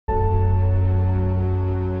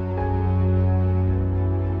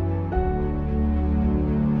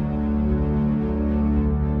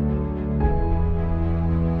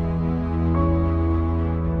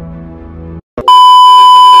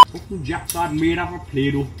Jack's dad made out of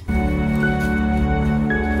Play-Doh.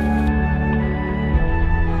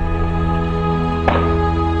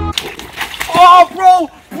 Oh,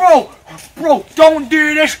 bro, don't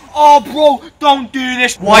do this. Oh, bro, don't do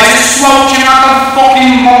this. Why is it slouching like a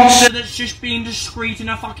fucking monster that's just being discreet in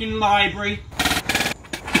a fucking library?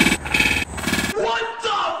 What the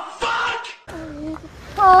fuck?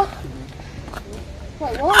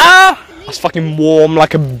 Ah! It's fucking warm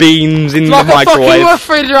like a beans in the microwave. Fucking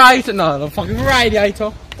refrigerator. No, the fucking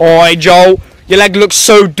radiator. Oi, Joel, your leg looks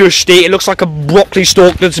so dusty. It looks like a broccoli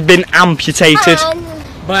stalk that's been amputated.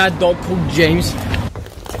 By a dog called James.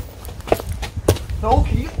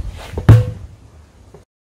 Okay.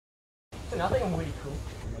 I think I'm really cool.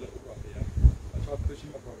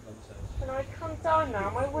 Can I come down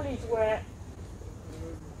now? My woolly's wet.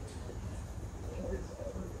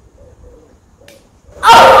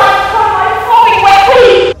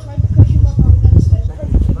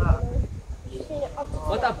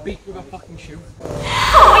 Let that beat with a fucking shoe.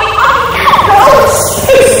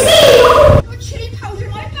 Chili powder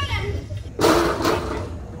in my belly.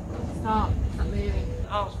 Stop leaving.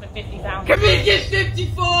 Ask for 50,000. Can we get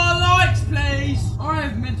 54 likes, please? I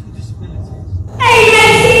have mental disabilities.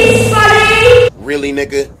 Hey, buddy! Really,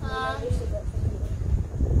 nigga?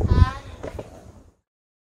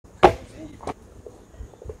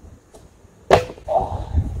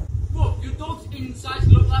 Look, your dog's insides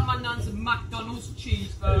look like my nan's McDonald's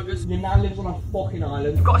cheeseburgers. Your nan lives on a fucking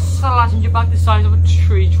island. You've got a salad in your back the size of a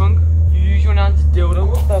tree trunk. You use your nan's dildo.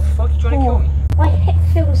 What the fuck? You trying to kill me? My hip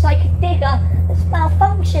feels like a digger that's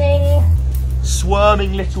malfunctioning.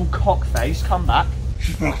 Squirming little cockface, come back.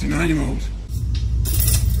 She's fucked 9-year-old.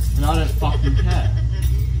 And I don't fucking care.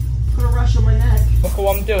 Put a rash on my neck. Look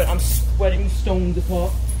what I'm doing. I'm sweating stones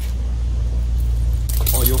apart.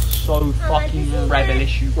 Oh, you're so fucking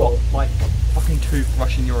rebellious. You've got like fucking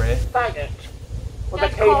toothbrush in your ear. Faggot. With a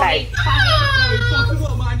teammate. Fucking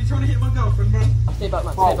what, man? You're trying to hit my girlfriend, man. Stay back,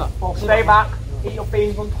 man. Stay back. Bro, stay back. Eat your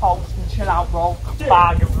beans on toast and chill out, bro.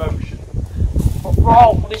 Bag of lotion. But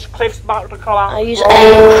bro, this cliff's about to come out. I use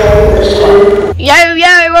Yo,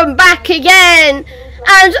 I'm back again.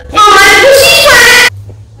 And I'm a pussycat.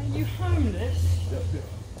 Are you homeless?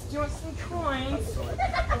 Do you want some coins?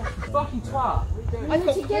 Fucking twat. I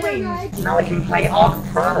need to get a ride. Now I can play Ark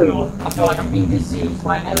Pro. I feel like I'm being deceived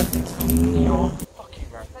by elephants in New York. Fuck you,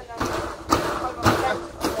 bro.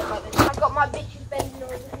 I've got my bitches bending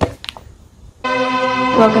over here.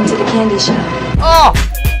 Welcome to the candy shop. Oh!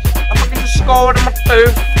 I fucking scored in my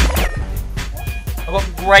tooth. I got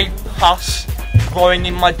great pus growing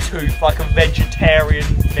in my tooth like a vegetarian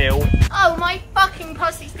meal. Oh, my fucking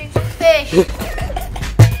pussy stinks of fish.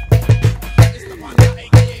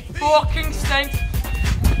 Fucking stinks.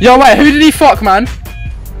 Yo, wait, who did he fuck, man? A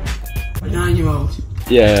 9-year-old.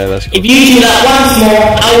 Yeah, that's cool. If you do that once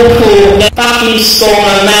more, I will call the fucking storm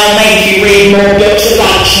and they'll make you read more books at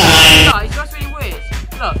lunchtime. Guys, that's really weird.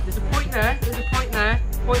 Look, there's a point there, there's a point there,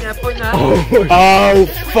 point there, point there. Oh,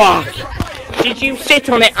 fuck. Did you sit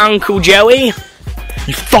on it, Uncle Joey?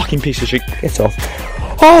 You fucking piece of shit. Get off.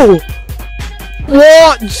 Oh!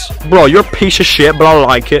 What? Bro, you're a piece of shit, but I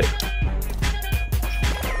like it.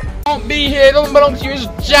 Don't be here, don't belong to you, it's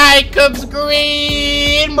Jacob's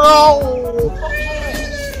Green, bro!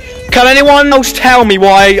 Can anyone else tell me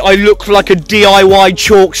why I look like a DIY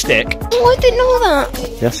chalk stick? Oh, I didn't know that.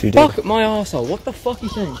 Yes, you Fuck my arsehole, what the fuck are you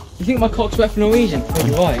saying? You think my cock's wet for Norwegian? Oh,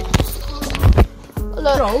 you're right.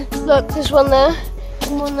 Look, there's one there,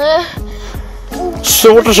 one there.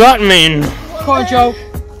 So what does that mean? Come on, Joe.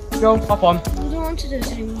 Joe, hop on. I don't want to do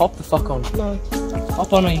this anymore. Hop the fuck on. No.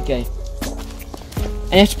 Hop on, are you gay?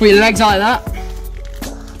 And you have to put your legs out like that.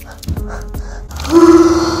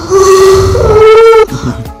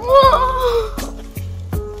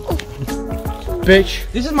 Bitch.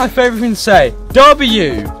 This is my favourite thing to say.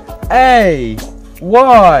 W-A-Y-S-B.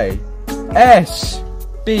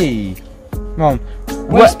 Mom.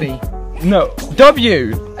 Westby. No.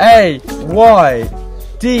 W-A-Y-D-S-B.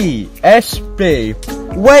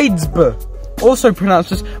 Wadesby. Also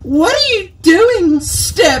pronounced as, what are you doing,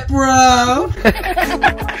 step bro?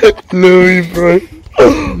 Louis, bro.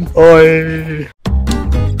 Oi.